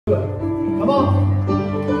Come on.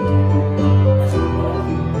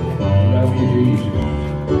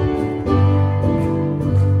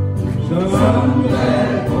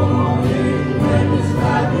 Someday morning when this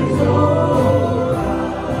life is over,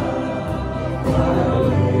 I'll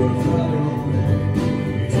live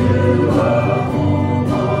to a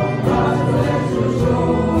home of God's celestial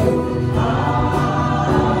shore.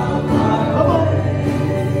 I'll fly away.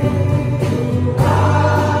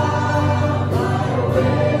 I'll fly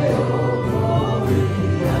away, oh glory.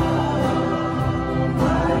 I'll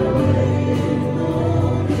fly away,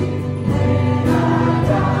 glory. When I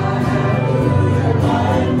die, hallelujah,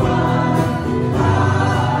 by and by, I'll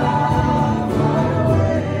fly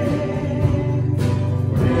away.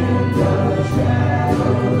 When the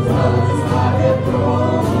shadows of the sky get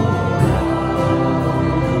thrown,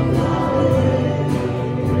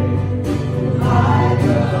 like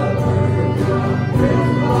a bird from its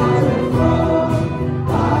flight from,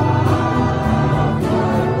 I'll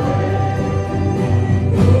fly away.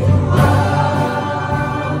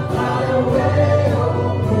 I'll fly away, oh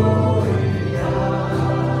glory. I'll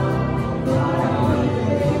fly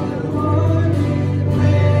away, glory.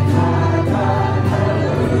 When I die,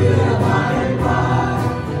 hallelujah, by and by,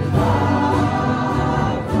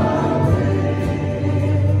 I'll fly away.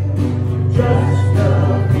 Just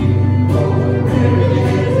a few more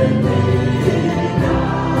days and then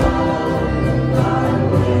I'll fly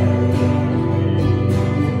away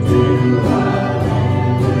to a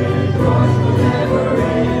land where joys will never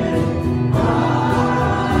end.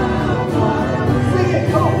 I'll fly away. Sing it,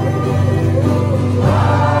 come on.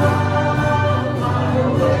 I'll fly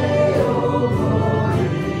away, oh glory.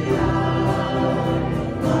 I'll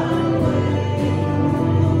fly away.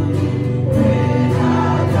 When I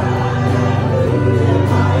die, hallelujah,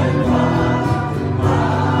 by and by,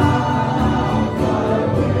 I'll fly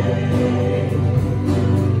away.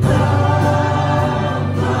 I'll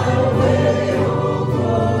fly away, oh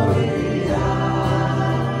glory. I'll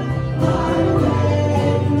fly away,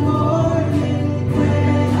 glory.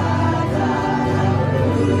 When I die,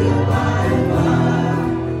 hallelujah, by and by,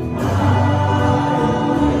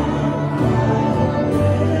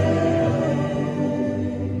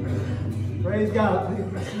 Praise God. Please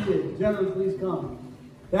be seated. Gentlemen, please come.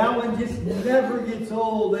 That one just never gets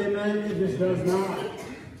old. Amen. It just does not.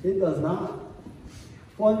 It does not.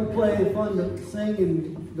 Fun to play, fun to sing,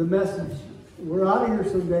 and the message. We're out of here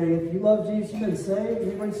someday. If you love Jesus, you've been saved.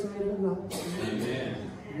 Everybody saved or not?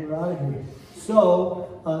 Amen. We're out of here.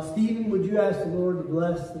 So, Stephen, would you ask the Lord to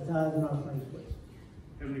bless the tithes and offerings, please?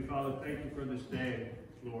 Heavenly Father, thank you for this day,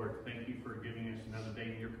 Lord. Thank you for giving us another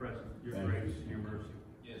day in your presence, your grace, and your mercy.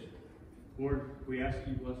 Yes. Lord, we ask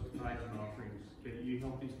you to bless the tithes and offerings, that you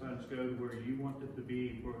help these funds go to where you want them to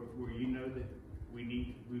be, where you know that we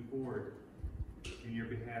need to move forward in your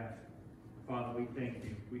behalf. Father, we thank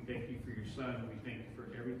you. We thank you for your Son. We thank you for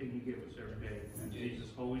everything you give us every day. In Jesus'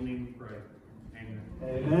 holy name we pray. Amen.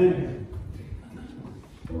 Amen.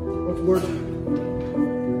 Let's worship.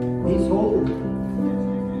 He's holy.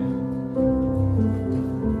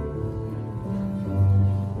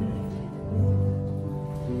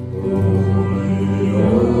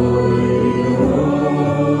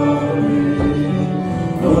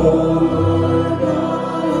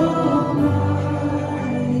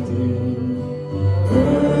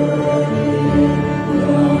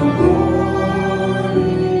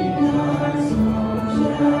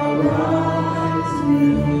 Shall rise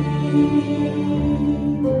with me.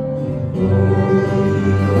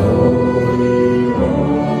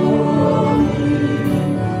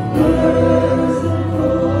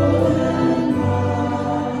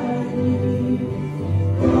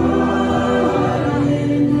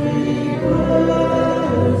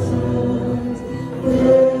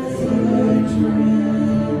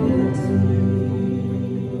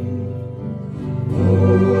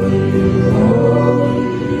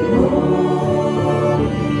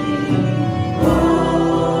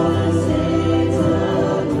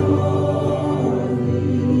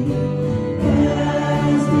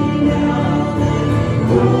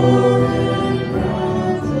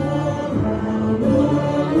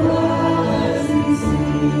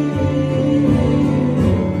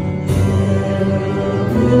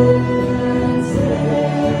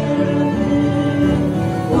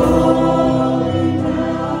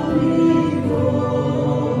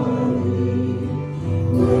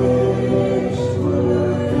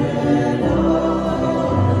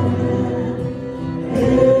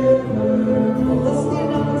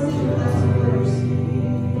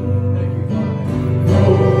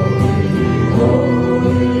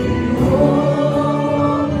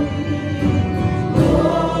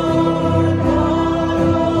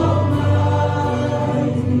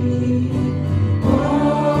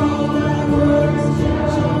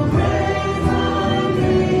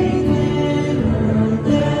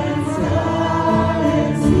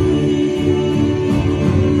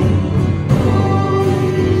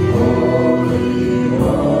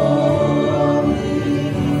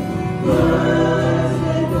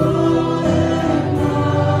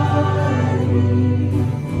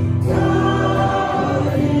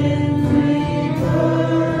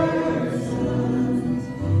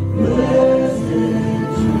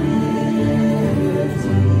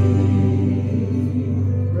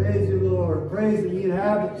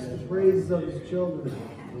 children.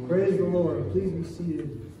 Praise the Lord. Please be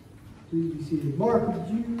seated. Please be seated. Mark, did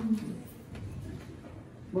you?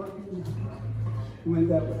 Mark, you went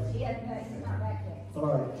that way. Yes, no, he's not back there. All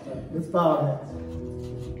right. Let's bow our heads.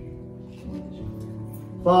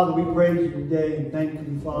 Father, we praise you today and thank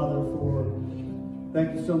you, Father,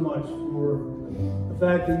 thank you so much for the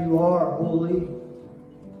fact that you are holy.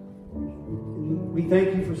 And we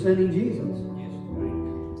thank you for sending Jesus.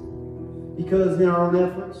 Because in our own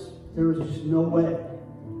efforts, there was just no way.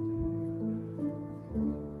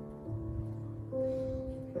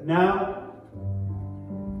 But now,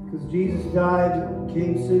 because Jesus died,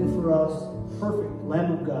 became sin for us, perfect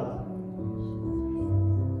Lamb of God.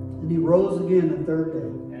 And he rose again the third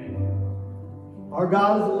day. Our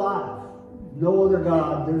God is alive. No other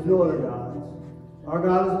God. There's no other gods. Our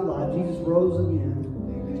God is alive. Jesus rose again.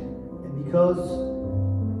 And because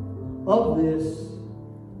of this,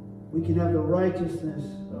 we can have the righteousness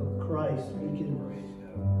of Christ.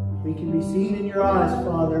 We can be seen in your eyes,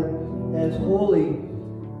 Father, as holy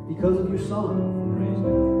because of your Son.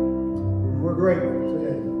 We're grateful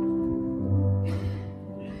today.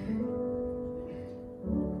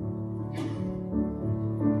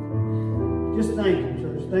 Just thank you,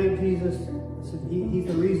 church. Thank Jesus. Listen, he's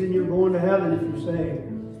the reason you're going to heaven if you're saved.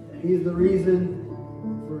 He's the reason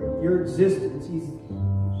for your existence. He's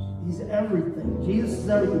everything. Jesus is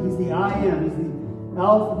everything. He's the I am. He's the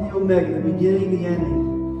Alpha, the Omega, the beginning, the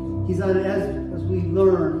ending. He's on, as we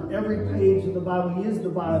learn, every page of the Bible. He is the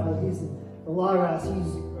Bible. He's the Logos.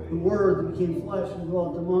 He's the Word that became flesh and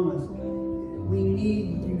dwelt among us. We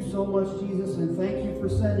need you so much, Jesus, and thank you for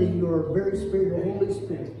sending your very Spirit, your Holy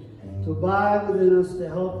Spirit, to abide within us, to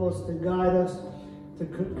help us, to guide us, to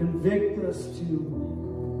convict us, to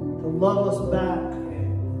love us back.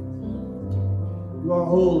 You are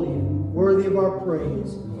holy and worthy of our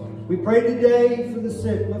praise. We pray today for the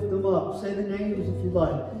sick. Lift them up. Say the names if you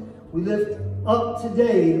like. We lift up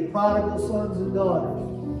today the prodigal sons and daughters.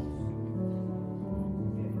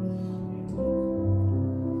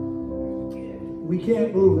 We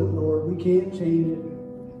can't move it, Lord. We can't change it.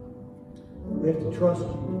 We have to trust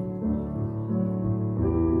you.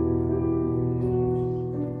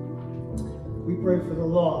 We pray for the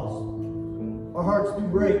lost. Our hearts do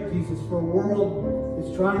break, Jesus, for a world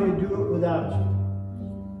that's trying to do it without you.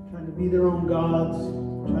 Trying to be their own gods.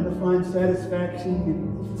 Trying to find satisfaction in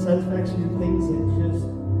things that just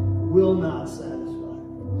will not satisfy.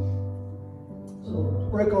 So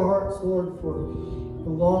break our hearts, Lord, for the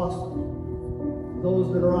lost,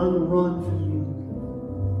 those that are on the run from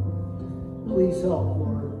you. Please help,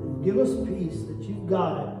 Lord. And give us peace that you've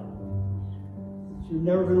got it. That you're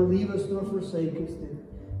never going to leave us nor forsake us.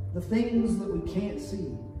 The things that we can't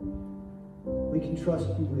see, we can trust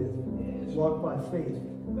you with. Walk by faith,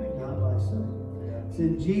 not by sight. It's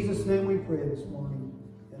in Jesus' name we pray this morning.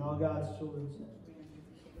 And all God's children say,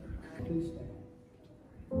 please stand.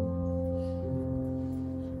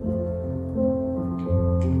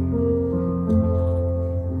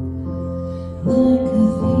 Like a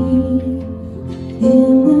thief in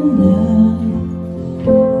the night,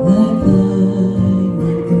 like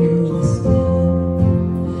lightning through the sky,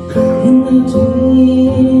 in the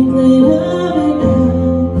twinkling of an eye,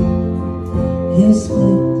 you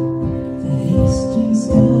split the eastern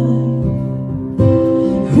sky.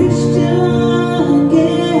 Christian,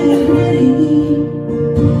 get ready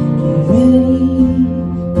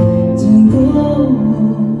to go.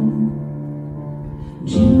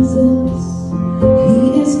 Jesus, he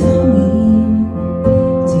is coming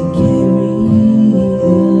to carry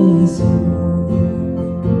us home.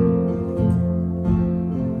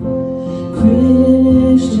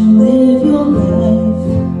 Christian, live your life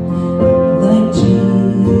like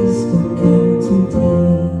Jesus began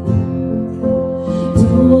today.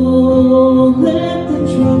 Don't let the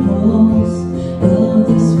troubles of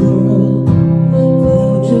this world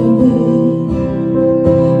cloud your way.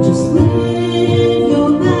 Just live your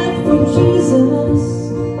life for Jesus.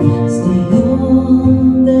 Stay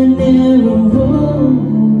on the narrow road.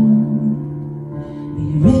 Be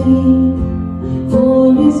ready for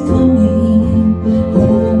his coming.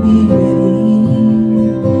 Oh, be ready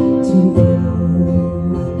to go.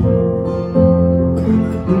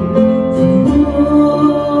 For no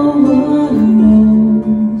one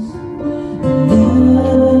knows the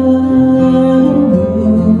hour,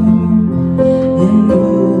 and no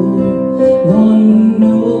one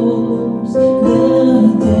knows the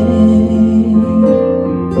day.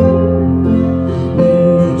 When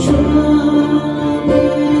the trumpet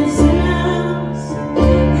sounds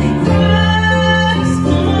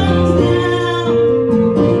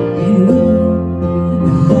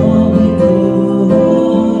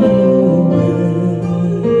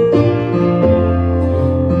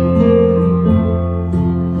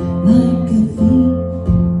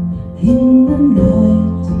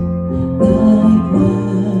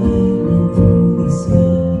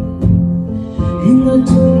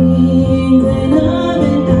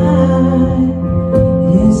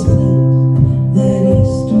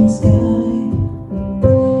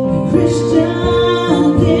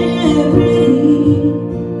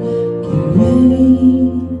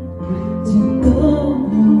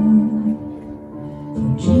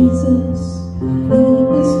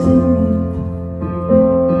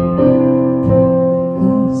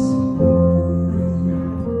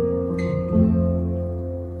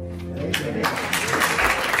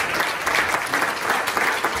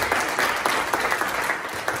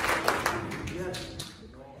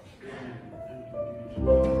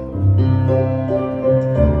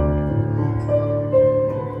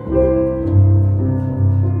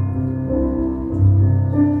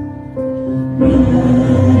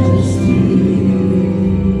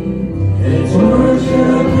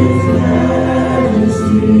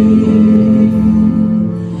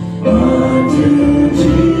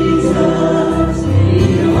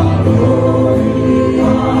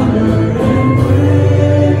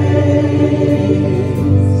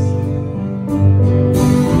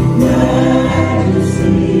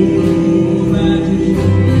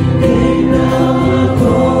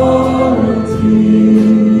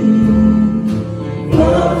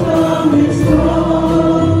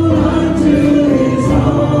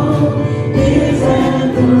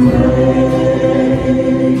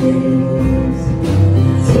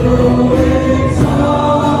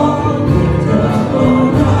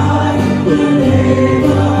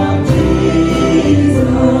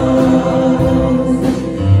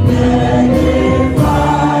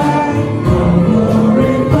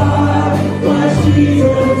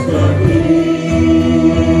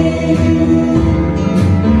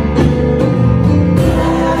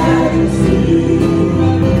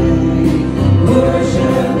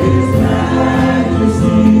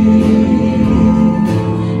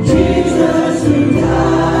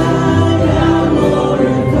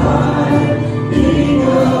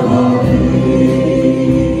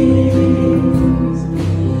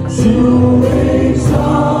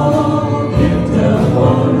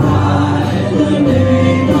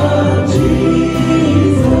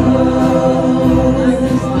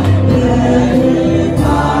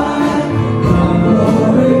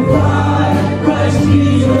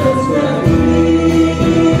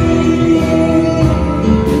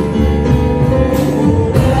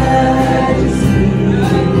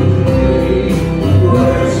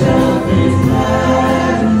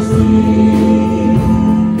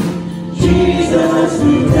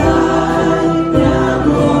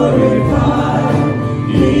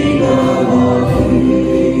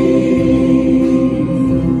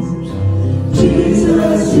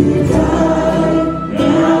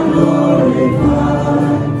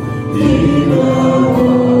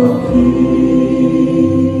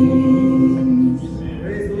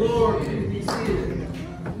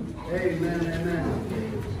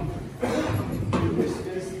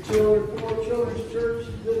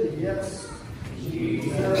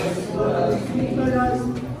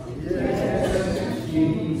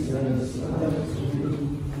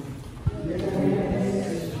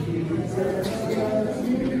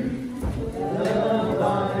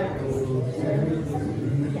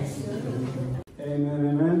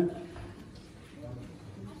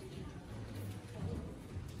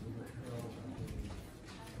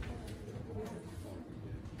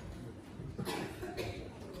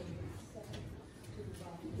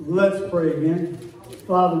Let's pray again.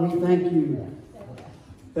 Father, we thank you.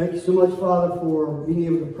 Thank you so much, Father, for being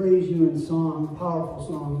able to praise you in song, powerful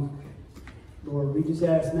songs. Lord, we just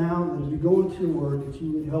ask now that as we go into your word, that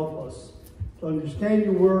you would help us to understand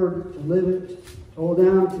your word, to live it, to hold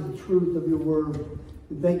down to the truth of your word.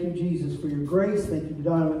 And thank you, Jesus, for your grace. Thank you for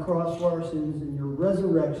dying on the cross for our sins and your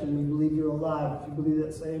resurrection. We believe you're alive. If you believe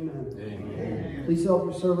that, say amen. Amen. Please help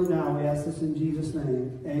your servant now. We ask this in Jesus'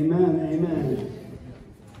 name. Amen. Amen.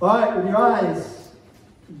 All right, with your eyes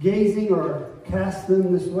gazing or cast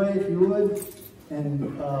them this way, if you would,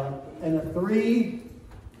 and a 3,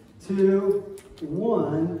 2,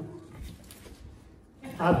 1.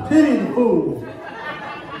 I pity the fool.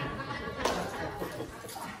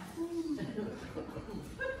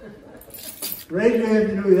 Raise your hand if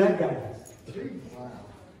you know who that guy is.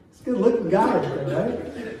 It's a good looking guy right there,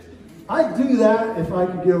 right? I'd do that if I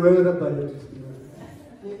could get away with it, but it just,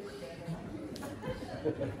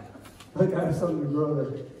 look, I have something to grow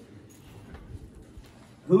there.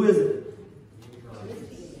 Who is it?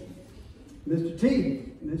 Mr. T.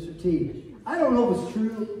 Mr. T. I don't know if it's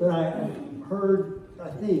true, but I've heard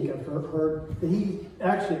that he's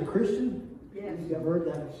actually a Christian. Yes. I've heard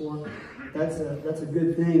that before. That's a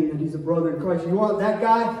good thing that he's a brother in Christ. You want that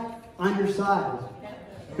guy on your side.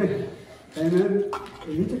 Amen.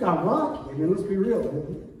 He took out Rocky. I mean, let's be real.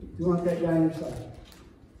 You want that guy on your side.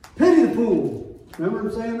 Pity the fool. Remember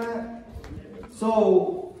him saying that?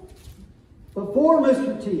 So, before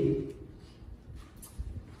Mr. T,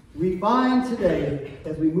 We find today,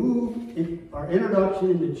 as we move in our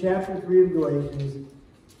introduction into chapter 3 of Galatians,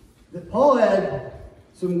 that Paul had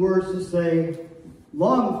some words to say,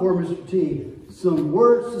 long before Mr. T, some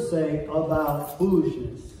words to say about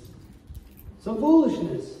foolishness. Some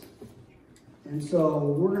foolishness. And so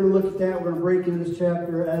we're going to look at that. We're going to break into this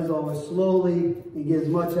chapter, as always, slowly and get as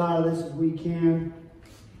much out of this as we can.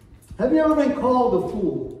 Have you ever been called a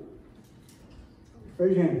fool?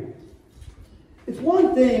 Raise your hand. It's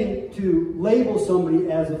one thing to label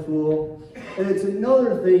somebody as a fool, and it's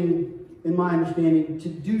another thing, in my understanding, to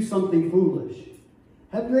do something foolish.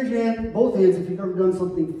 Have you raised your hand, both hands, if you've ever done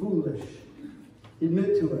something foolish?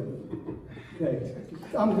 Admit to it. Okay.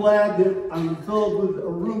 I'm glad that I'm filled with a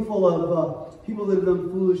room full of people that have done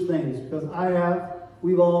foolish things, because I have.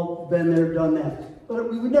 We've all been there, done that.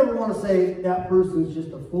 But we would never want to say that person's just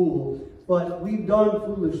a fool. But we've done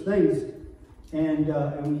foolish things, and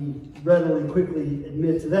we readily, quickly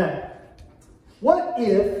admit to that. What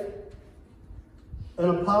if an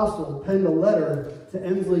apostle penned a letter to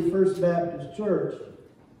Ensley First Baptist Church,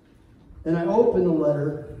 and I opened the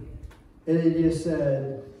letter, and it just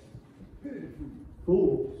said,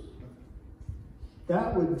 fools?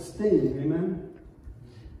 That would sting, amen?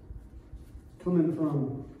 Coming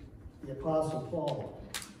from the Apostle Paul.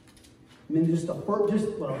 I mean, well,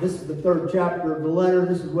 this is the 3rd chapter of the letter.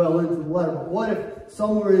 This is well into the letter. But what if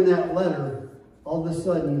somewhere in that letter, all of a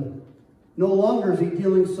sudden, no longer is he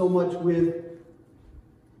dealing so much with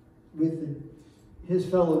his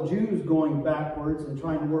fellow Jews going backwards and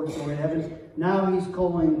trying to work their way to heaven. Now what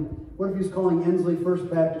if he's calling Ensley First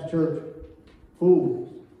Baptist Church fools?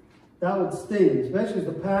 That would sting, especially as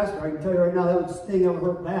the pastor. I can tell you right now, that would sting, that would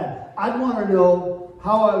hurt bad. I'd want to know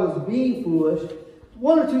how I was being foolish.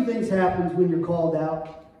 One or two things happens when you're called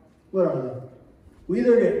out. What are they? We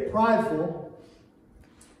either get prideful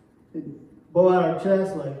and bow out our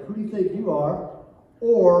chest like, who do you think you are?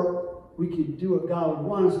 Or we could do what God would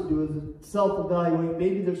want us to do, is self-evaluate.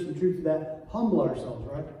 Maybe there's some truth to that. Humble ourselves,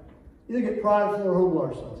 right? Either get prideful or humble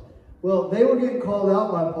ourselves. Well, they were getting called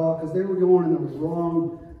out by Paul because they were going in the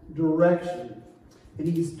wrong direction. And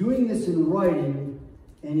he's doing this in writing,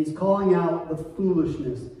 and he's calling out the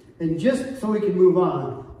foolishness. And just so we can move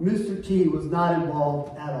on, Mr. T was not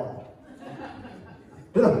involved at all.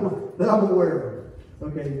 that I'm aware of.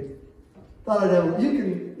 Okay. Thought I'd have,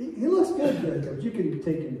 he looks good there, Coach. You can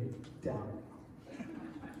take him down.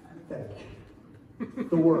 Thank you.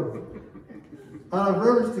 The word. Out of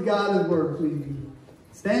reverence to God and His word, please be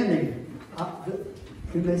standing.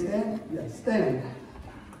 Can they stand? Yes, stand.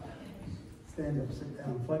 Stand up, sit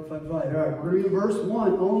down, fight. All right, we're reading verse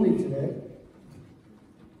 1 only today.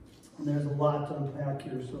 And there's a lot to unpack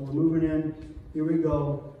here. So we're moving in. Here we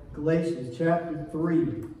go. Galatians chapter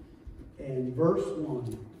 3 and verse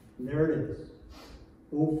 1. And there it is.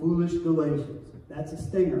 Oh, foolish Galatians. That's a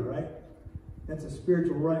stinger, right? That's a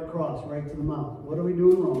spiritual right cross right to the mouth. What are we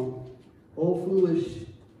doing wrong? Oh, foolish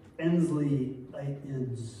Ensleyians.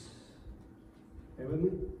 Okay with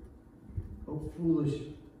me? Oh, foolish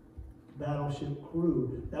battleship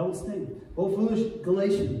crew. That would sting. Oh, foolish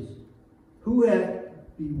Galatians, who hath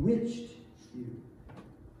bewitched you,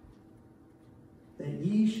 that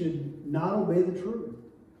ye should not obey the truth,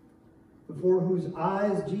 before whose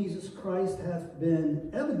eyes Jesus Christ hath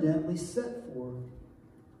been evidently set forth,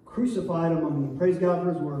 crucified among you. Praise God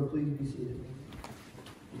for His word. Please be seated.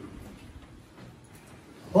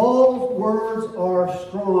 Paul's words are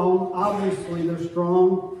strong. Obviously, they're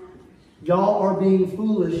strong. Y'all are being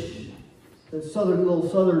foolish. The little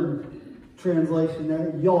southern translation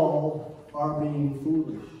there. Y'all are being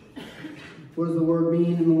foolish. What does the word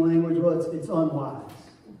mean in the language? Well, it's unwise.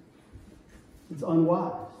 It's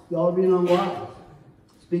unwise. Y'all are being unwise.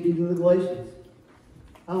 Speaking to the Galatians.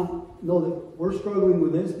 I don't know that we're struggling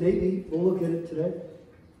with this. Maybe we'll look at it today.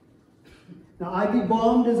 Now, I'd be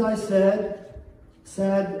bummed, as I said,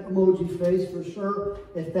 sad emoji face for sure,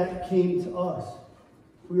 if that came to us.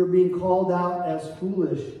 If we were being called out as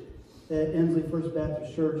foolish at Ensley First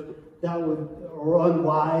Baptist Church, or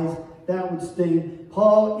unwise, that would sting.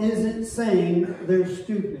 Paul isn't saying they're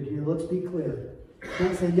stupid here. Let's be clear. He's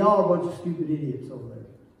not saying y'all are a bunch of stupid idiots over there.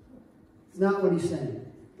 It's not what he's saying.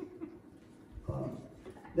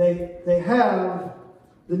 They have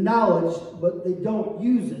the knowledge, but they don't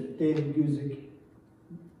use it, David Guzik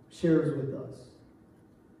shares with us.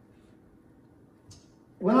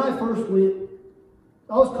 When I first went,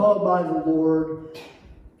 I was called by the Lord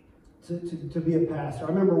to be a pastor. I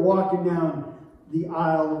remember walking down the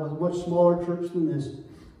aisle of a much smaller church than this,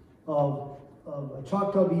 of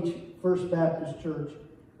Choctaw Beach First Baptist Church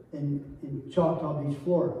in Choctaw Beach,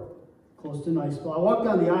 Florida, close to Niceville. I walked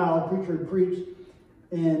down the aisle, a preacher had preached,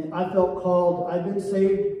 And I felt called. I'd been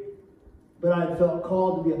saved, but I felt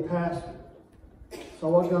called to be a pastor. So I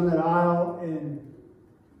walked down that aisle, and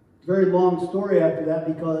very long story after that,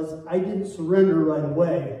 because I didn't surrender right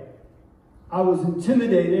away. I was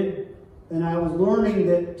intimidated, and I was learning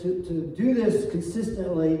that to do this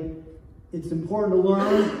consistently, it's important to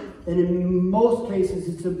learn, and in most cases,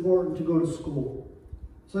 it's important to go to school.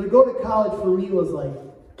 So to go to college for me was like,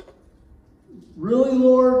 really,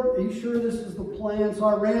 Lord? Are you sure this is the plan? So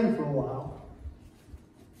I ran for a while.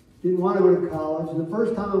 Didn't want to go to college. And the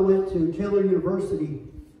first time I went to Taylor University,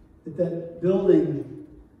 at that building,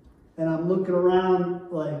 and I'm looking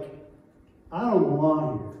around like, I don't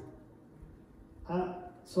belong here.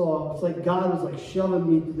 So it's like God was like shoving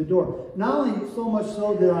me through the door. Not only so much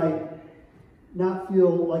so did I not feel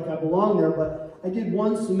like I belonged there, but I did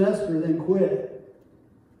one semester, then quit.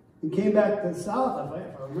 And came back to the South,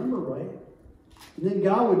 if I remember right. And then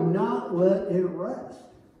God would not let it rest.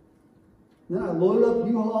 And then I loaded up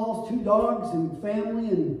U-Hauls, 2 dogs, and family,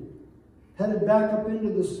 and headed back up into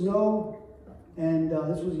the snow. And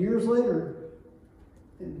this was years later.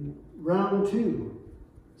 In round 2,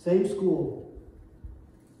 same school.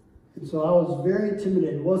 And so I was very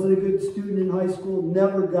intimidated. Wasn't a good student in high school. I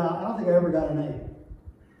don't think I ever got an A.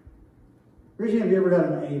 Raise your hand if you ever got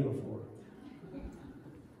an A before.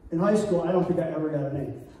 In high school, I don't think I ever got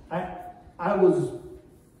an A. I was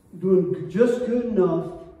doing just good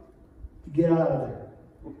enough to get out of there.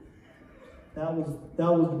 That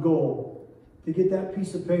was the goal. To get that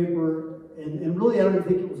piece of paper, and really I don't even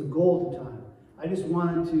think it was a goal at the time. I just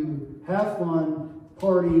wanted to have fun,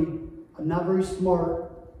 party. I'm not very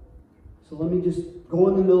smart, so let me just go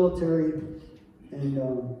in the military. And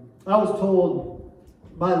I was told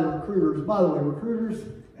by the recruiters, by the way, recruiters,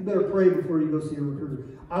 you better pray before you go see a recruiter.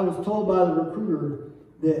 I was told by the recruiter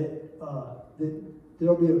that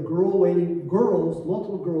there'll be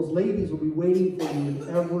multiple girls, ladies will be waiting for you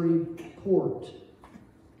in every port.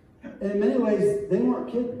 And in many ways, they weren't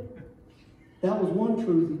kidding. That was one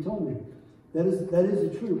truth he told me. That is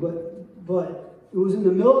the truth. But it was in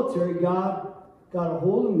the military, God got a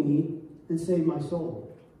hold of me and saved my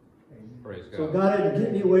soul. Praise God. So God had to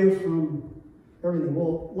get me away from everything.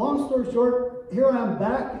 Well, long story short, here I am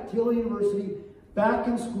back at Taylor University, back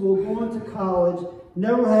in school, going to college,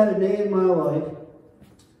 never had an A in my life.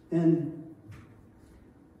 And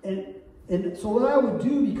so what I would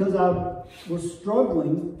do, because I was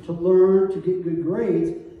struggling to learn, to get good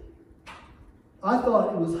grades, I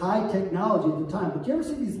thought it was high technology at the time. But you ever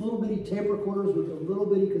see these little bitty tape recorders with a little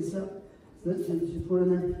bitty cassette that you put in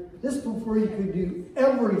there? This is before you could do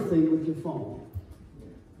everything with your phone.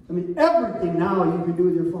 I mean, everything now you can do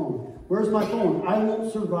with your phone. Where's my phone? I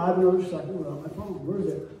won't survive another second without my phone. Where is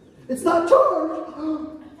it? It's not charged!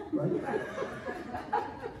 Right?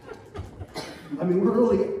 I mean,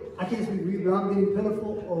 I can't speak, but I'm getting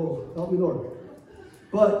pitiful. Oh, help me, Lord.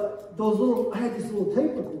 But I had this little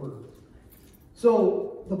tape recorder.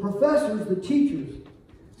 So the professors, the teachers,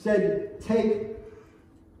 said, take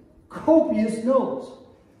copious notes.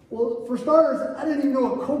 Well, for starters, I didn't even know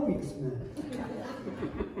what copious meant.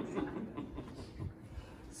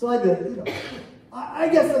 So I did, I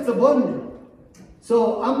guess that's abundant.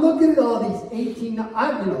 So I'm looking at all these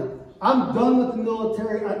I'm done with the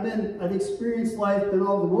military. I've experienced life, been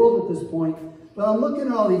all over the world at this point. But I'm looking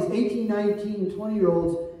at all these 18, 19, and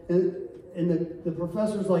 20-year-olds, and the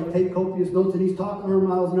professor's like, take copious notes, and he's talking 100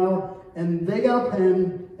 miles an hour, and they got a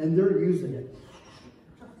pen, and they're using it.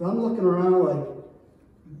 And I'm looking around like,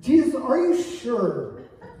 Jesus, are you sure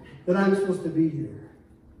that I'm supposed to be here?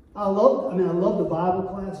 I loved the Bible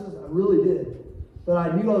classes. I really did. But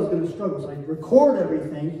I knew I was going to struggle, so I record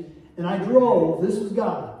everything, and I drove. This is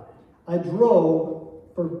God. I drove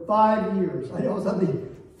for 5 years. I was on the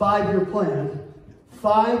 5-year plan.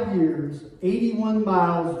 5 years, 81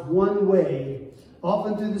 miles one way,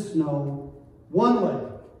 often through the snow, one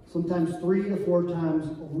way, sometimes 3 to 4 times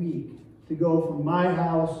a week, to go from my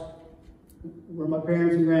house, where my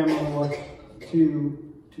parents and grandma was,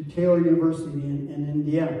 to Taylor University in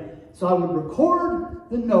Indiana. So I would record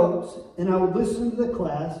the notes, and I would listen to the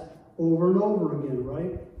class over and over again,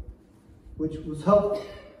 right? Which was helpful.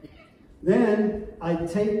 Then I'd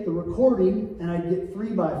take the recording, and I'd get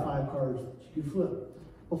 3x5 cards that you could flip.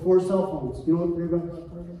 Before cell phones. You know what 3x5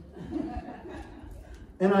 cards are?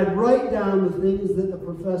 And I'd write down the things that the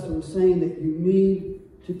professor was saying that you need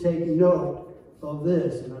to take note of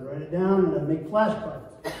this. And I'd write it down, and I'd make flashcards.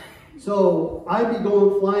 So I'd be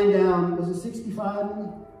flying down, was it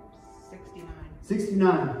 65? 69.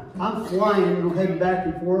 69. I'm flying, heading back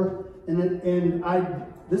and forth, and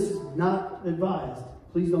this is not advised.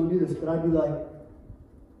 Please don't do this, but I'd be like,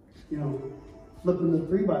 flipping the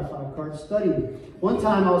 3x5 cards, studying. One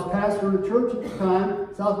time I was pastoring a church at the time,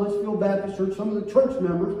 South Litchfield Baptist Church. Some of the church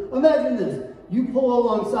members, imagine this. You pull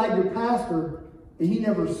alongside your pastor and he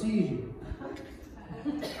never sees you.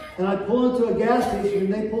 And I pull into a gas station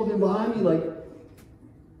and they pulled in behind me like,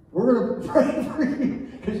 we're going to pray for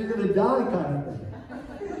you because you're going to die kind of thing.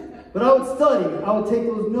 But I would study. I would take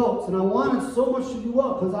those notes. And I wanted so much to do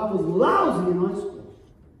well because I was lousy in high school.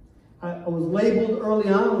 I was labeled early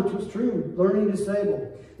on, which was true, learning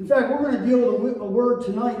disabled. In fact, we're going to deal with a word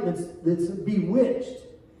tonight that's bewitched.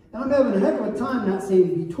 And I'm having a heck of a time not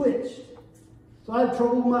saying betwitched. So I have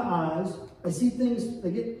trouble with my eyes. I see things, they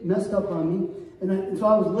get messed up on me. And so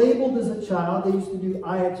I was labeled as a child. They used to do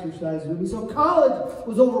eye exercises with me. So college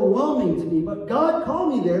was overwhelming to me. But God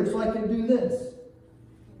called me there so I can do this.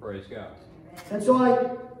 Praise God. And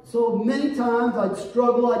so many times I'd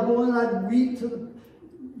struggle. I'd go in and I'd read to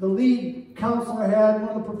the lead counselor I had,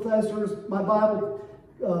 one of the professors, my Bible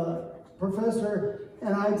professor,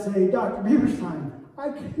 and I'd say, Dr. Bieberstein, I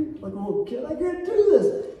can't, like a little kid, I can't do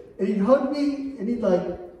this. And he'd hug me, and he'd like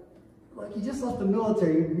he just left the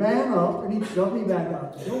military. He'd man up, and he'd shove me back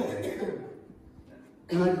out the door.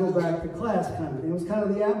 And I'd go back to class, kind of. It was kind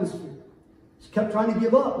of the atmosphere. Just kept trying to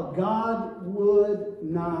give up, but God would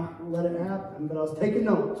not let it happen. But I was taking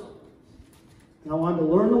notes. And I wanted to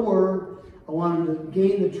learn the Word. I wanted to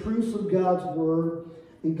gain the truths of God's Word.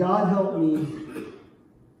 And God helped me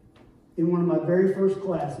in one of my very first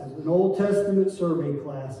classes, an Old Testament survey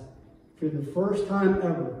class, for the first time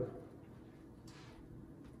ever.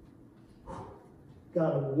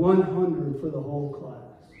 Got a 100 for the whole class.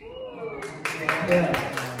 Yeah.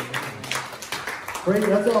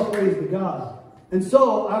 That's all praise to God. And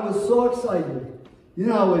so I was so excited. You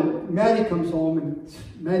know, when Maddie comes home and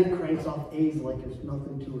Maddie cranks off A's like there's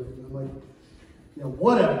nothing to it. And I'm like, you know,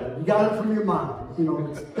 whatever. You got it from your mom. You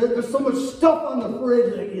know, there's so much stuff on the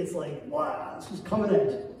fridge. It's like, wow, it's just coming at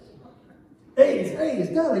you. A's,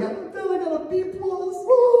 Dad, I got a B+.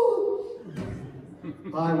 Woo!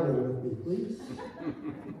 I read it with me, please.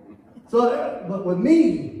 So, but with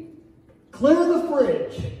me, clear the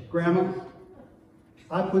fridge, Grandma.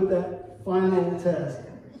 I put that final test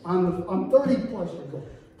on I'm 30 plus years old.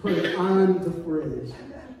 Put it on the fridge.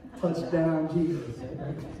 Touchdown, Jesus.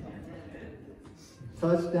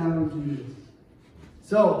 Touchdown, Jesus.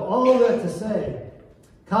 So, all of that to say,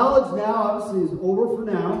 college now obviously is over for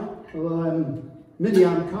now. Although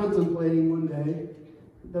I'm contemplating one day.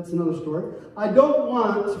 That's another story. I don't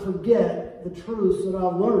want to forget the truths that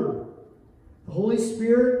I've learned. The Holy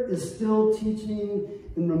Spirit is still teaching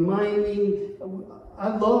and reminding.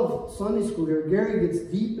 I love Sunday school here. Gary gets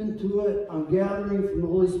deep into it. I'm gathering from the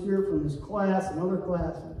Holy Spirit from his class and other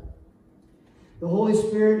classes. The Holy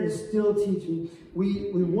Spirit is still teaching.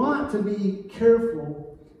 We want to be careful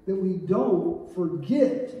that we don't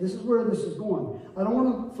forget. This is where this is going. I don't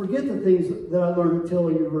want to forget the things that I learned at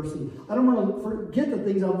Taylor University. I don't want to forget the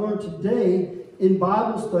things I've learned today in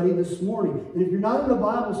Bible study this morning. And if you're not in a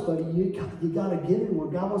Bible study, you got to get in one.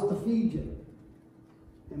 God wants to feed you.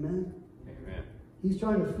 Amen? Amen. He's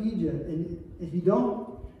trying to feed you. And if you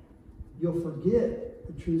don't, you'll forget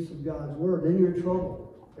the truths of God's Word. Then you're in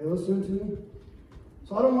trouble. Are you listening to me?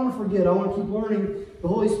 So I don't want to forget. I want to keep learning the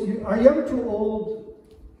Holy Spirit. Are you ever too old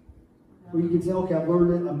where you can say, okay, I've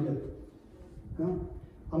learned it, I'm good? No?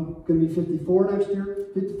 I'm going to be 54 next year.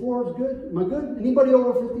 54 is good. Am I good? Anybody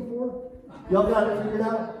over 54? Y'all got it figured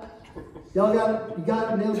out? Y'all got it? You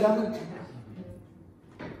got it? Nailed down?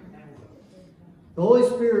 The Holy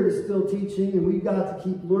Spirit is still teaching, and we've got to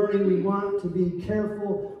keep learning. We want to be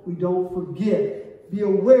careful we don't forget. Be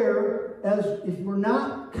aware, as if we're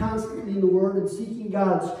not constantly in the Word and seeking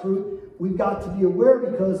God's truth, we've got to be aware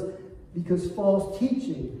because false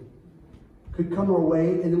teaching could come our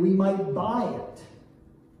way, and then we might buy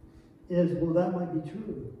it. As well, that might be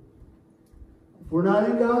true. If we're not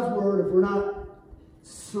in God's Word, if we're not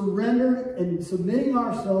surrendered and submitting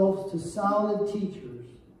ourselves to solid teachers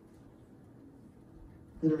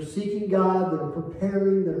that are seeking God, that are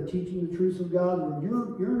preparing, that are teaching the truths of God,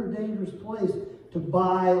 you're in a dangerous place to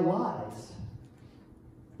buy lies.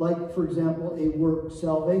 Like, for example, a work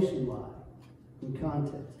salvation lie in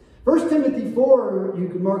context. 1 Timothy 4, you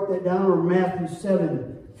can mark that down, or Matthew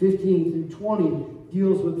 7, 15 through 20,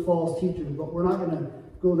 deals with false teachers. But we're not going to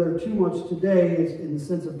go there too much today in the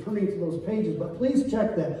sense of turning to those pages. But please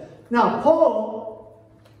check that. Now, Paul,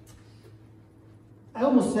 I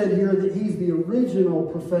almost said here that he's the original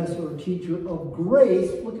professor or teacher of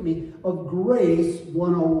grace. Look at me, of Grace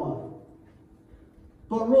 101.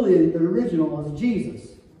 But really, the original is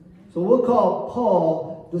Jesus. So we'll call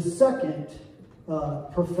Paul the second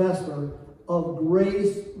professor of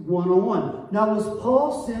Grace 101. Now, was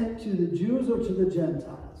Paul sent to the Jews or to the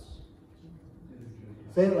Gentiles?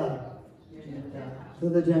 Say it loud. To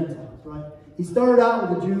the Gentiles, right? He started out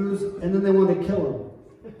with the Jews, and then they wanted to kill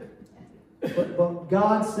him. But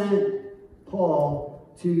God sent Paul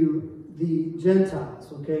to the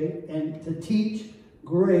Gentiles, okay? And to teach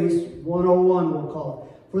Grace 101, we'll call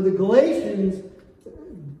it. For the Galatians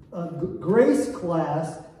grace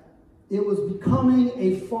class, it was becoming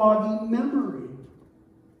a foggy memory.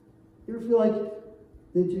 You ever feel like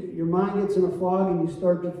that your mind gets in a fog and you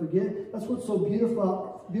start to forget? That's what's so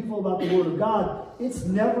beautiful about the Word of God. It's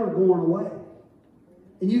never going away.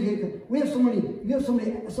 And you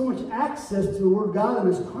have so much access to the Word of God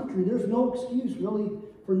in this country. There's no excuse really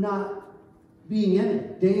for not being in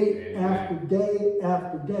it day after day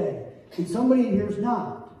after day. And somebody in here is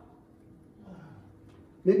not.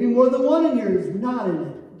 Maybe more than one in here is not in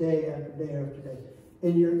it day after day after day.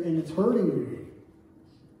 And it's hurting you.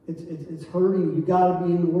 It's hurting you. You gotta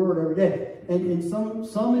be in the Word every day. And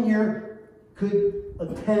some in here could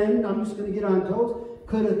attend, I'm just gonna get on toes,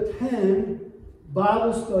 could attend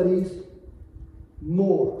Bible studies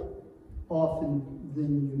more often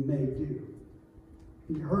than you may do.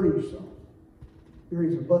 You're hurting yourself.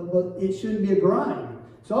 But it shouldn't be a grind.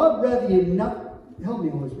 So I'd rather you not, help me,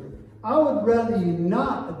 Holy Spirit. I would rather you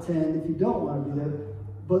not attend if you don't want to be there,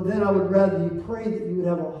 but then I would rather you pray that you would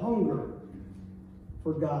have a hunger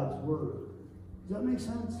for God's Word. Does that make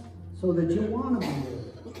sense? So that you want to be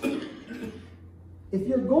there. If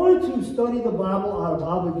you're going to study the Bible out of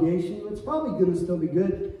obligation, it's probably going to still be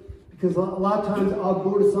good, because a lot of times I'll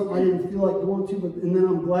go to something I didn't feel like going to, and then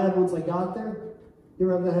I'm glad once I got there. You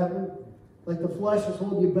ever have that happen? Like the flesh is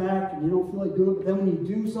holding you back and you don't feel like doing it, but then when you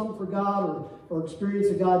do something for God or experience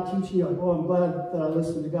a God teaching you, like, oh, I'm glad that I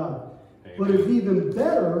listened to God. Amen. But it's even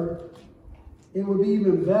better, it would be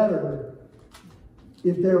even better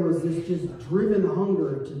if there was this just driven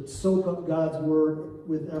hunger to soak up God's Word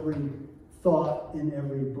with every thought and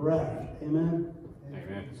every breath. Amen?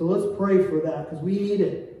 Amen. So let's pray for that, because we need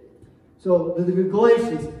it. So the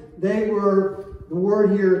Galatians, the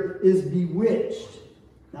word here is bewitched.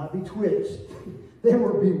 Not betwitched. They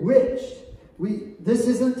were bewitched. This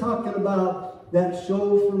isn't talking about that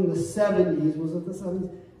show from the 70s. Was it the 70s?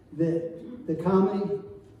 The comedy?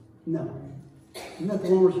 No. Isn't that the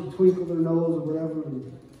one where she twinkled her nose or whatever?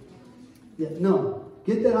 Yeah, no.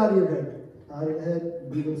 Get that out of your head. Out of your head,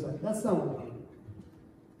 leave it aside. That's not what we're talking about.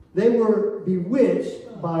 They were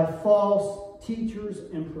bewitched by false teachers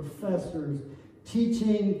and professors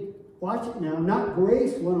teaching, watch it now, not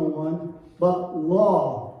Grace 101, but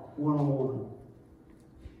Law 101.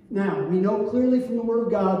 Now, we know clearly from the Word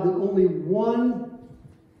of God that only one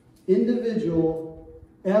individual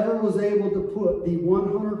ever was able to put the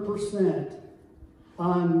 100%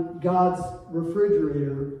 on God's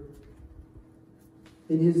refrigerator.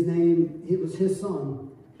 And his name, it was his son,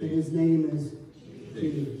 and his name is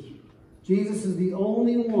Jesus. Jesus is the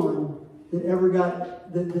only one that ever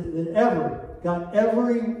got, that ever got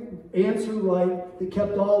every answer right, that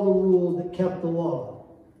kept all the rules, that kept the law.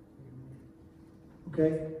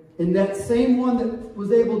 Okay? And that same one that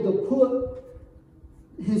was able to put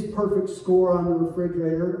his perfect score on the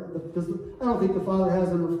refrigerator, because I don't think the Father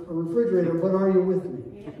has a refrigerator, but are you with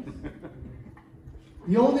me?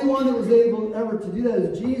 The only one that was able ever to do that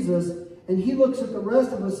is Jesus, and he looks at the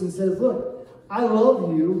rest of us and says, look, I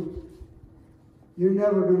love you. You're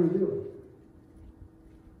never going to do it.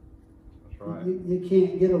 Right. You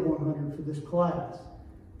can't get a 100 for this class.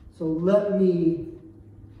 So let me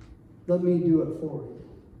do it for you.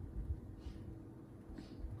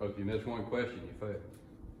 Because if you miss one question, you fail.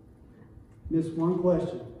 Miss one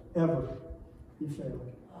question, ever, you fail.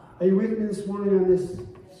 Are you with me this morning on this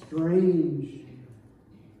strange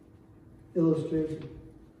illustration?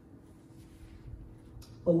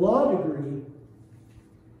 A law degree,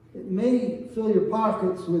 it may fill your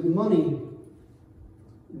pockets with money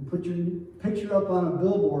and put your picture up on a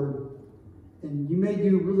billboard, and you may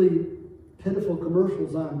do really pitiful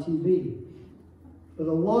commercials on TV, but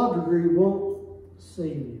a law degree won't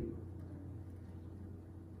save you.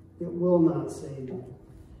 It will not save you.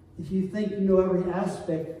 If you think you know every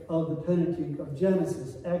aspect of the Pentateuch, of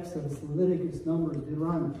Genesis, Exodus, Leviticus, Numbers,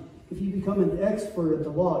 Deuteronomy, if you become an expert at the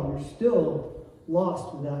law, you're still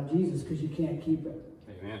lost without Jesus, because you can't keep it.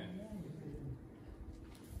 Amen.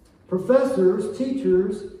 Professors,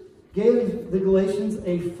 teachers, gave the Galatians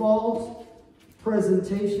a false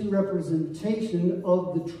representation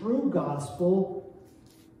of the true gospel.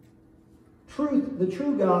 The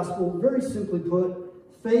true gospel, very simply put,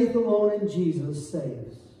 faith alone in Jesus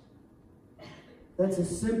saves. That's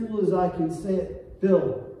as simple as I can say it.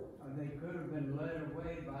 Bill. They could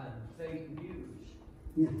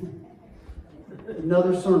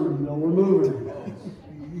Another sermon, we're moving.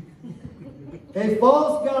 A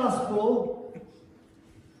false gospel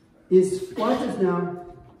is, watch this now.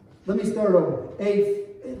 Let me start over.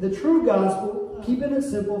 The true gospel, keeping it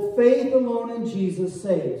simple, faith alone in Jesus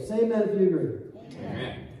saves. Say amen if you agree.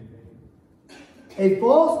 Amen. A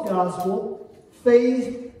false gospel,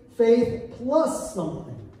 faith plus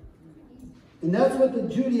something. And that's what the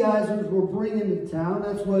Judaizers were bringing to town.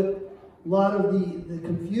 That's what a lot of the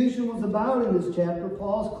confusion was about in this chapter.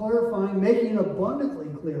 Paul's clarifying, making it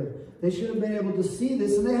abundantly clear. They should have been able to see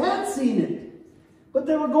this, and they had seen it. But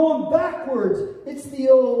they were going backwards. It's the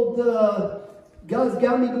old, God's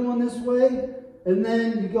got me going this way, and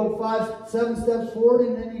then you go 5, 7 steps forward,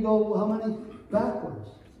 and then you go, how many? Backwards.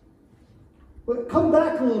 But come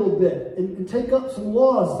back a little bit and take up some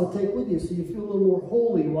laws to take with you so you feel a little more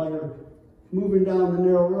holy while you're moving down the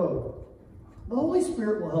narrow road. The Holy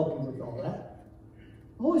Spirit will help you with all that.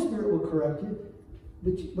 The Holy Spirit will correct you.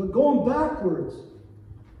 But going backwards,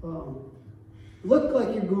 look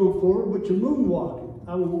like you're going forward, but you're moonwalking.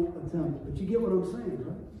 I won't attempt, but you get what I'm saying,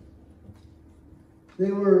 right?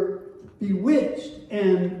 They were bewitched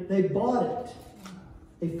and they bought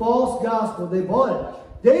it. A false gospel, they bought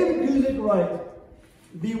it. David Guzik writes,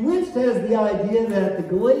 bewitched has the idea that the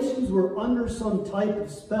Galatians were under some type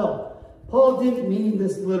of spell. Paul didn't mean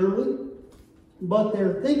this literally, but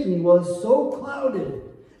their thinking was so clouded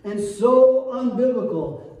and so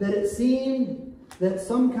unbiblical that it seemed that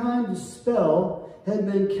some kind of spell had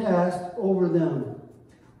been cast over them.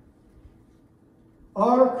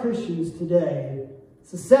 Are Christians today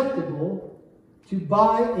susceptible to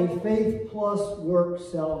buy a faith plus work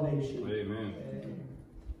salvation? Amen.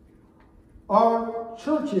 Are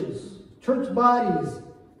churches, church bodies,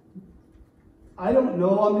 I don't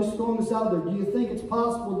know, I'm just throwing this out there. Do you think it's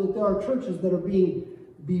possible that there are churches that are being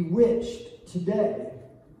bewitched today?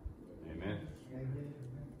 Amen.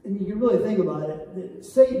 And you can really think about it.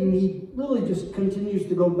 Satan, he really just continues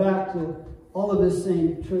to go back to all of his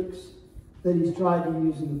same tricks that he's tried to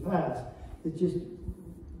use in the past. It just,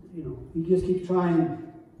 he just keeps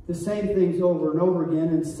trying the same things over and over again.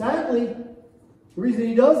 And sadly, the reason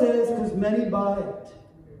he does that is because many buy it.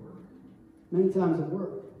 Many times it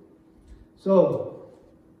works. So,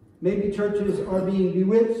 maybe churches are being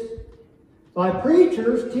bewitched by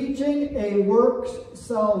preachers teaching a works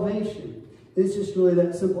salvation. It's just really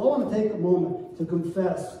that simple. I want to take a moment to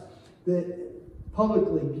confess that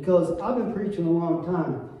publicly, because I've been preaching a long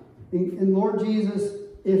time. And Lord Jesus,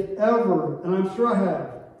 if ever, and I'm sure I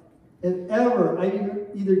have, if ever I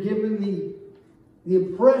either given the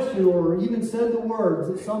impression or even said the words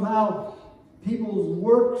that somehow people's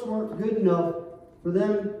works weren't good enough for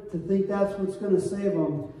them to think that's what's going to save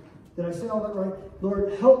them. Did I say all that right?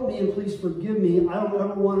 Lord, help me and please forgive me. I don't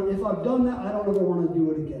ever want to, if I've done that, I don't ever want to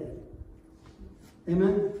do it again.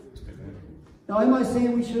 Amen? Amen. Now, am I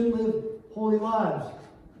saying we shouldn't live holy lives?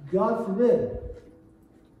 God forbid.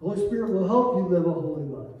 The Holy Spirit will help you live a holy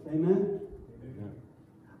life. Amen? Amen.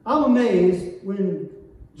 I'm amazed when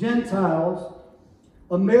Gentiles,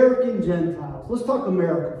 American Gentiles, let's talk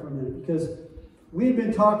America for a minute, because we've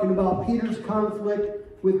been talking about Peter's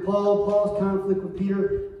conflict with Paul, Paul's conflict with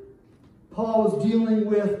Peter. Paul was dealing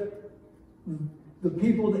with the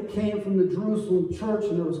people that came from the Jerusalem church,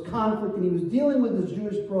 and there was conflict, and he was dealing with his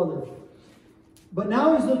Jewish brothers. But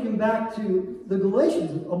now he's looking back to the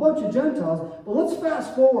Galatians, a bunch of Gentiles. But let's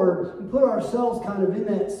fast forward and put ourselves kind of in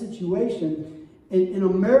that situation. In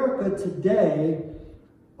America today,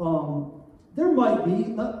 there might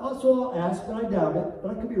be, so I'll ask, but I doubt it,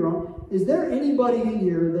 but I could be wrong. Is there anybody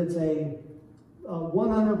here that's a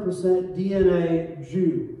 100% DNA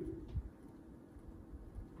Jew?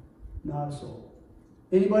 Not a soul.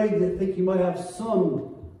 Anybody that think you might have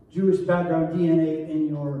some Jewish background DNA in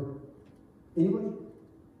your... Anybody?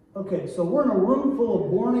 Okay, so we're in a room full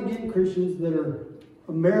of born-again Christians that are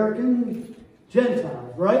American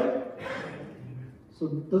Gentiles, right?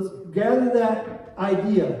 So let's gather that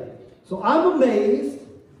idea. So I'm amazed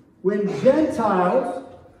when Gentiles,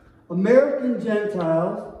 American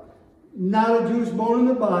Gentiles, not a Jewish bone in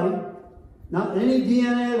their body, not any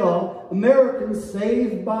DNA at all, Americans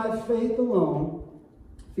saved by faith alone,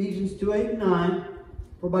 Ephesians 2:8-9,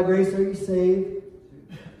 for by grace are you saved,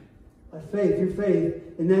 by faith, through faith,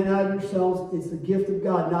 and that not of yourselves, it's the gift of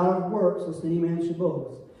God, not of works, lest any man should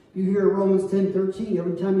boast. You hear Romans 10:13,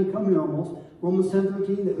 every time you come here almost, Romans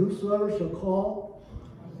 10:13, that whosoever shall call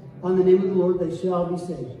on the name of the Lord, they shall be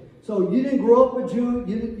saved. So you didn't grow up a Jew,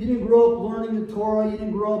 you didn't grow up learning the Torah, you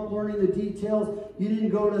didn't grow up learning the details, you didn't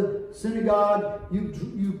go to synagogue,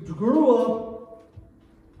 you grew up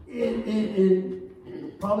in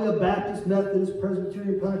probably a Baptist, Methodist,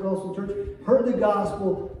 Presbyterian, Pentecostal church, heard the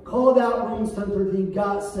gospel, called out Romans 10:13,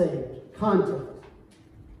 got saved. Context.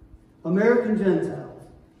 American Gentiles,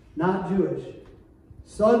 not Jewish,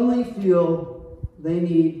 suddenly feel they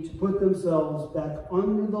need to put themselves back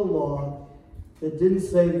under the law that didn't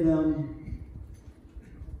save them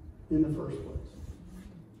in the first place.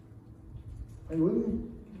 Are you with me?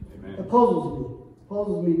 Amen. It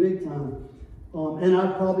puzzles me big time. And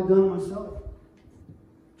I've probably done it myself.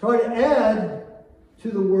 Try to add to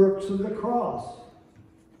the works of the cross.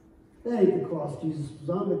 That ain't the cross Jesus was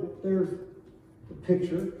on, but there's the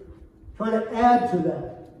picture. Try to add to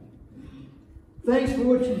that. Thanks for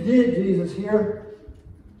what you did, Jesus, here.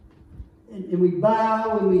 And we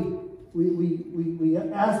bow and we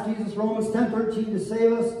ask Jesus, Romans 10:13, to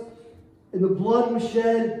save us. And the blood was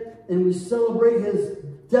shed, and we celebrate his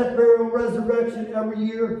death, burial, and resurrection every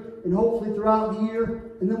year, and hopefully throughout the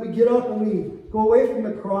year. And then we get up and we go away from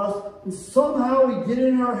the cross, and somehow we get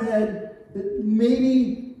in our head that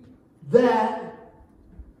maybe that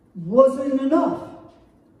wasn't enough.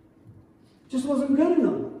 Just wasn't good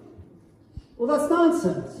enough. Well, that's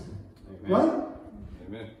nonsense. Amen. Right?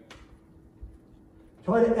 Amen.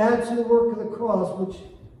 Try to add to the work of the cross,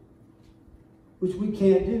 which we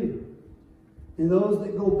can't do. And those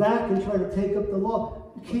that go back and try to take up the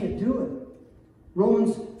law, you can't do it.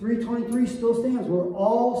 Romans 3:23 still stands. We're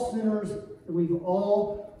all sinners and we've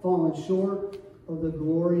all fallen short of the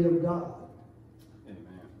glory of God.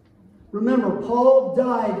 Amen. Remember, Paul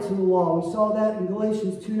died to the law. We saw that in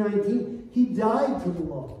Galatians 2:19. He died to the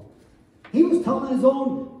law. He was telling his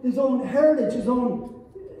own heritage, his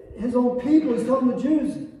own people. He's telling the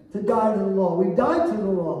Jews to die to the law. We died to the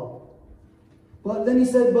law. But then he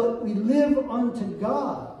said, but we live unto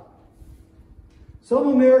God. Some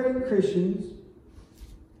American Christians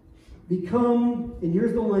become, and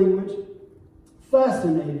here's the language,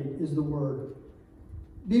 fascinated is the word,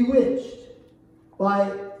 bewitched by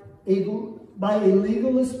a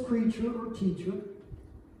legalist preacher or teacher,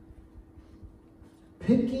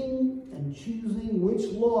 picking and choosing which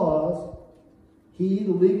laws he,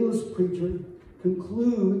 the legalist preacher,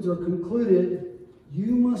 concludes or concluded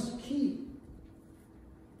you must keep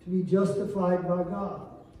to be justified by God,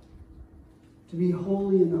 to be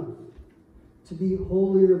holy enough, to be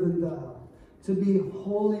holier than thou, to be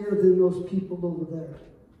holier than those people over there.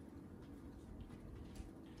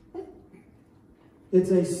 It's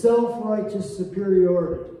a self-righteous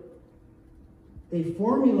superiority. A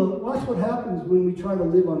formula. Watch what happens when we try to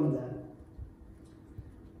live under that.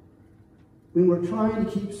 When we're trying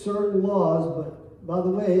to keep certain laws, but by the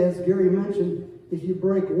way, as Gary mentioned, if you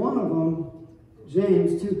break one of them,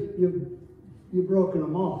 James 2, you've broken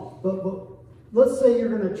them all. But let's say you're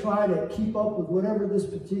going to try to keep up with whatever this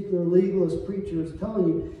particular legalist preacher is telling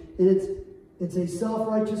you, and it's a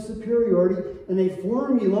self-righteous superiority and a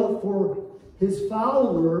formula for his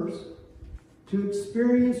followers to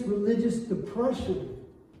experience religious depression.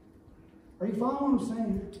 Are you following what I'm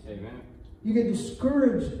saying? Amen. You get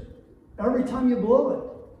discouraged every time you blow it.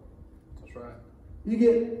 That's right. You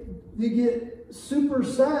get super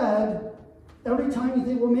sad every time you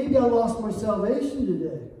think, well, maybe I lost my salvation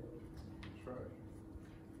today. That's right.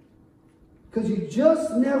 Because you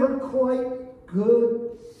just never quite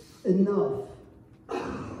good enough.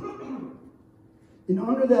 And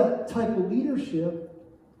under that type of leadership,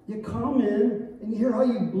 you come in and you hear how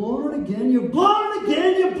you've blown it again, you've blown it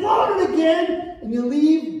again, you've blown it again, and you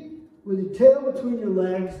leave with your tail between your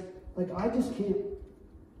legs, like, I just can't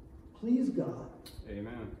please God.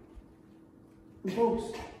 Amen. And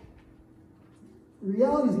folks, the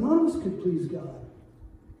reality is none of us could please God.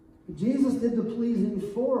 But Jesus did the pleasing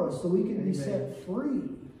for us so we could be set free.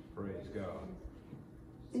 Praise God.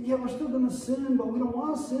 And yet we're still going to sin, but we don't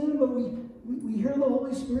want to sin, but we hear the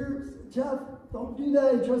Holy Spirit, Jeff, don't do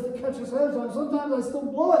that. He tries to catch us ahead of time. Sometimes I still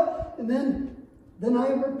blow it. And then I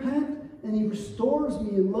repent, and he restores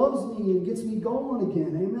me and loves me and gets me going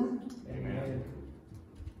again. Amen? Amen.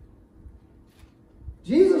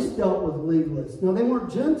 Jesus dealt with legalists. Now, they weren't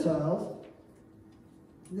Gentiles.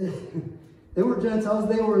 They weren't Gentiles.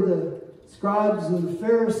 They were the scribes and the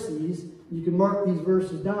Pharisees. You can mark these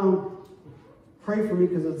verses down. Pray for me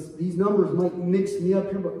because these numbers might mix me up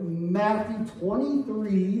here. But Matthew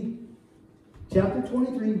 23, chapter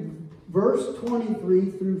 23, verse 23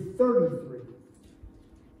 through 33.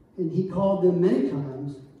 And he called them many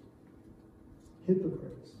times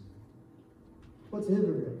hypocrites. What's a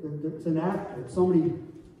hypocrite? It's an actor. It's somebody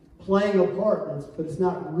playing a part, but it's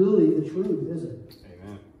not really the truth, is it?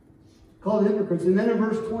 Amen. Called hypocrites. And then in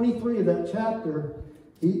verse 23 of that chapter,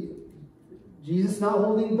 Jesus, not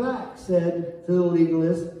holding back, said to the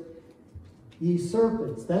legalist, ye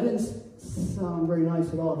serpents. That didn't sound very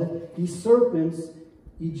nice at all. Ye serpents,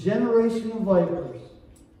 ye generation of vipers.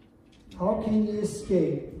 How can ye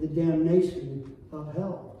escape the damnation of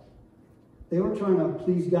hell? They were trying to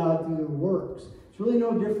please God through their works. It's really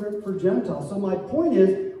no different for Gentiles. So my point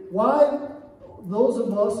is, why those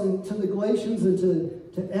of us, and to the Galatians and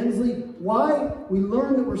to Ensley, why we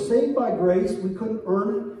learned that we're saved by grace. We couldn't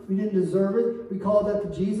earn it. We didn't deserve it. We call that to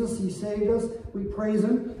Jesus. He saved us. We praise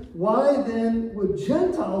him. Why then would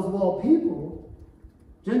Gentiles of all people,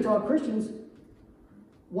 Gentile Christians,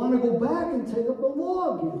 want to go back and take up the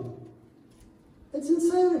law again? It's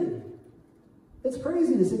insanity. It's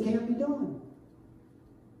craziness. It can't be done.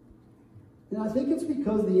 And I think it's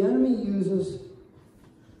because the enemy uses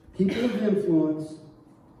people of influence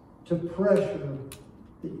to pressure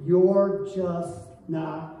that you're just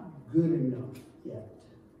not good enough yet.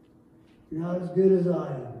 You're not as good as I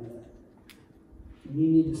am yet. And you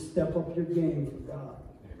need to step up your game for God.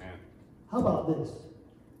 Amen. How about this?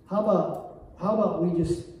 How about we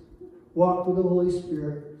just walk with the Holy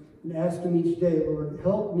Spirit and ask him each day, Lord,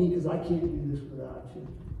 help me because I can't do this without you.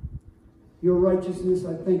 Your righteousness,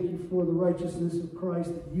 I thank you for the righteousness of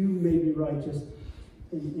Christ, that you made me righteous.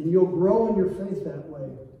 And you'll grow in your faith that way.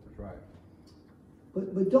 That's right.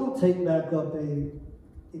 But don't take back up a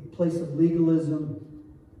place of legalism.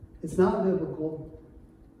 It's not biblical.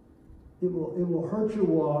 It will hurt your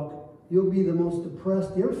walk. You'll be the most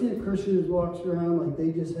depressed. You ever seen a Christian who walks around like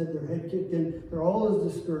they just had their head kicked in? They're always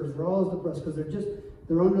discouraged. They're always depressed because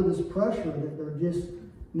they're under this pressure that they're just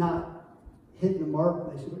not hitting the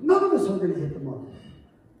mark. They say, none of us are going to hit the mark.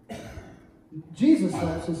 Jesus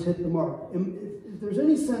helps us hit the mark. And if there's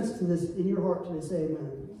any sense to this in your heart today, say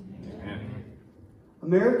amen. Amen.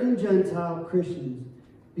 American Gentile Christians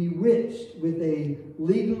bewitched with a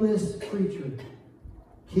legalist preacher.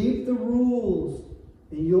 Keep the rules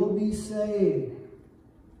and you'll be saved.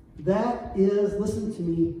 That is, listen to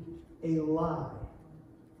me, a lie.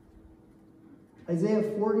 Isaiah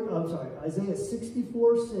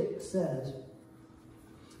 64:6 says,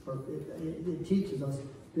 or it teaches us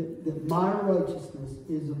that my righteousness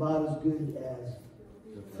is about as good as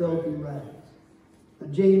filthy rags. Now,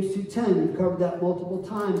 James 2:10, we've covered that multiple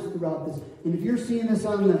times throughout this. And if you're seeing this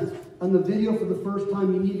on the video for the first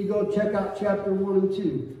time, you need to go check out chapter 1 and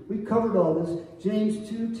 2. We've covered all this. James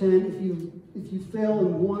 2:10, if you fail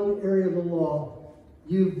in one area of the law,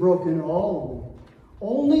 you've broken all of them.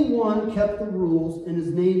 Only one kept the rules, and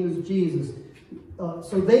his name is Jesus.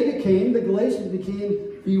 So the Galatians became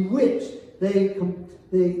bewitched. They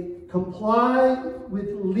comply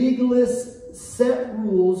with legalist set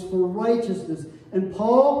rules for righteousness. And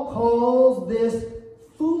Paul calls this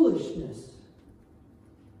foolishness.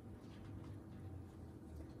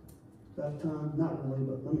 That time, not really,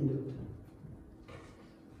 but let me do it.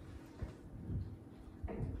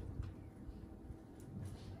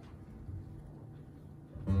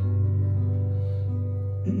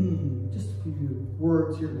 Just a few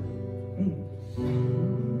words here.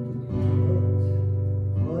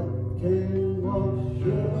 What can wash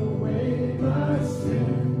away my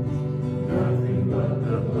sins? Nothing but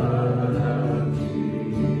the blood of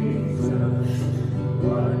Jesus.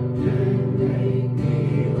 What can make me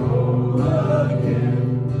whole again?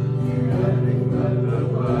 Nothing but the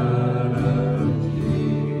blood of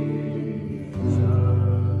Jesus.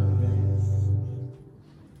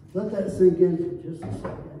 Let that sink in for just a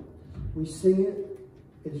second. We sing it.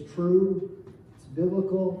 It's true. It's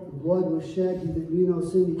biblical. The blood was shed. He that knew no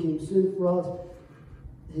sin became sin for us.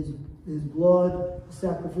 His blood,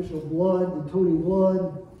 sacrificial blood, atoning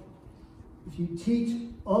blood. If you teach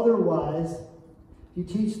otherwise, you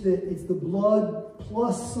teach that it's the blood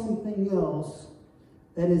plus something else,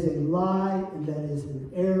 that is a lie, and that is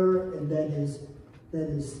an error, and that is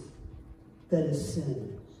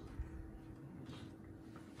sin.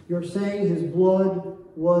 You're saying his blood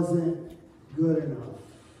wasn't good enough.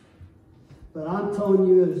 But I'm telling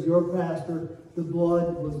you, as your pastor, the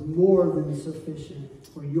blood was more than sufficient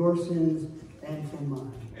for your sins and for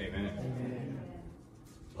mine. Amen. Amen.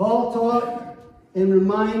 Paul taught and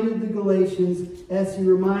reminded the Galatians, as he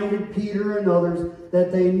reminded Peter and others,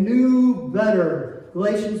 that they knew better.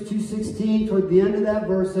 Galatians 2:16, toward the end of that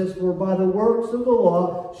verse, says, for by the works of the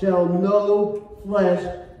law shall no flesh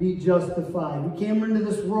be justified. We came into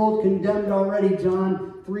this world condemned already,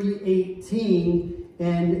 John 3:18.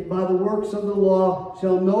 And by the works of the law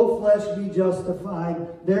shall no flesh be justified.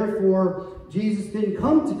 Therefore, Jesus didn't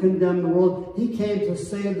come to condemn the world. He came to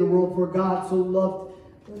save the world. For God so loved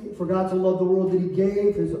the world that he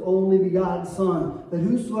gave his only begotten Son, that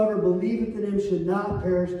whosoever believeth in him should not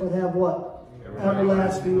perish, but have what?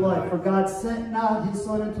 everlasting life. For God sent not his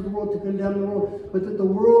Son into the world to condemn the world, but that the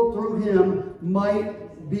world through him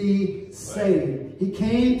might be saved. He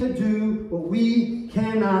came to do what we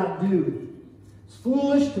cannot do. It's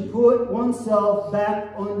foolish to put oneself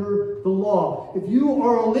back under the law. If you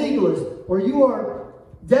are a legalist or you are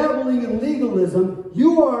dabbling in legalism,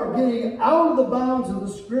 you are getting out of the bounds of the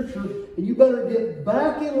Scripture, and you better get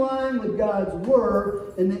back in line with God's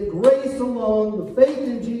Word, and that grace alone, the faith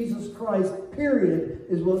in Jesus Christ, period,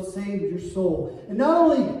 is what saved your soul. And not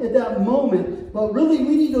only at that moment, but really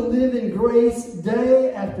we need to live in grace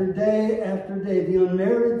day after day after day, the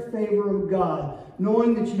unmerited favor of God,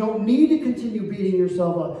 knowing that you don't need to continue beating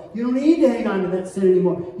yourself up. You don't need to hang on to that sin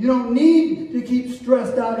anymore. You don't need to keep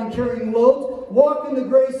stressed out and carrying loads. Walk in the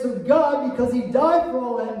grace of God because he died for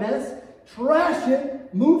all that mess. Trash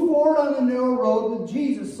it. Move forward on the narrow road with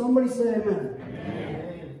Jesus. Somebody say amen.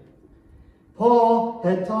 Amen. Paul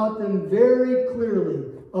had taught them very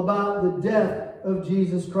clearly about the death of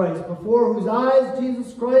Jesus Christ, before whose eyes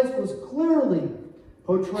Jesus Christ was clearly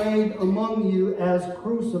portrayed among you as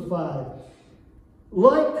crucified.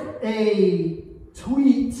 Like a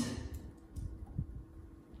tweet,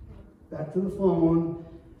 back to the phone,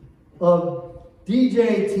 of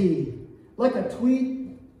DJT, like a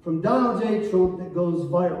tweet from Donald J. Trump that goes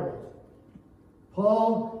viral.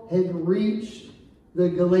 Paul had reached the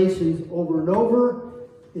Galatians over and over.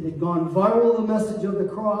 It had gone viral, the message of the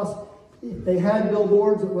cross. If they had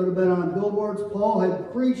billboards, it would have been on billboards. Paul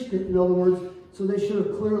had preached it, in other words, so they should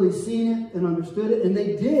have clearly seen it and understood it, and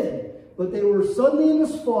they did. But they were suddenly in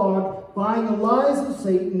this fog, buying the lies of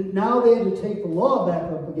Satan. Now they had to take the law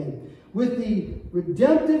back up again. With the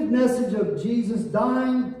redemptive message of Jesus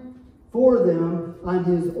dying for them on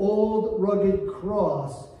his old rugged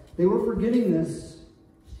cross. They were forgetting this,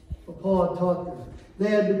 what Paul had taught them. They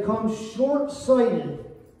had become short-sighted,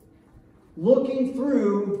 looking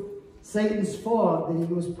through Satan's fog that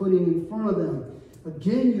he was putting in front of them.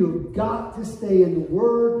 Again, you've got to stay in the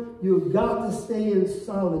Word. You've got to stay in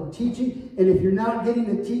solid teaching. And if you're not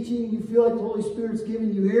getting the teaching you feel like the Holy Spirit's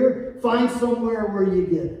giving you here, find somewhere where you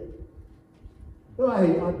get it. Well,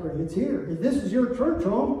 I pray it's here. If this is your church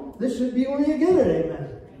home, this should be where you get it.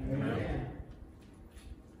 Amen. Amen.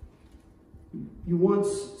 You once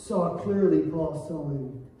saw clearly Paul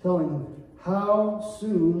telling them how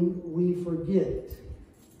soon we forget.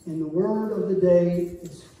 And the word of the day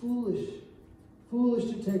is foolish. Foolish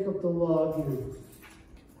to take up the law again.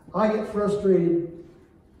 I get frustrated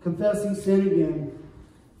confessing sin again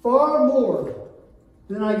far more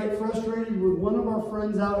than I get frustrated with one of our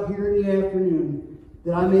friends out here in the afternoon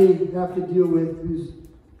that I may have to deal with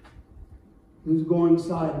who's going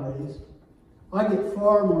sideways. I get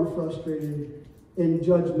far more frustrated and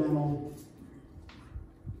judgmental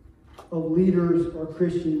of leaders or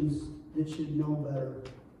Christians that should know better.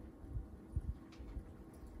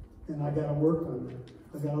 And I got to work on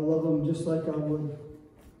that. I got to love them just like I would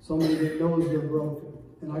somebody that knows they're broken.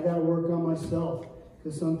 And I got to work on myself,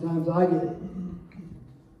 because sometimes I get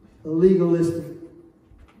a legalistic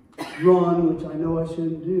run, which I know I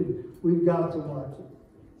shouldn't do. We've got to watch it.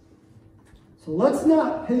 So let's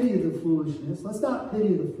not pity the foolishness. Let's not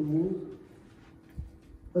pity the fools.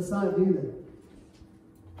 Let's not do that.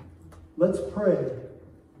 Let's pray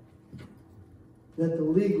that the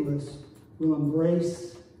legalists will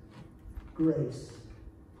embrace grace.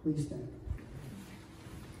 Please stand.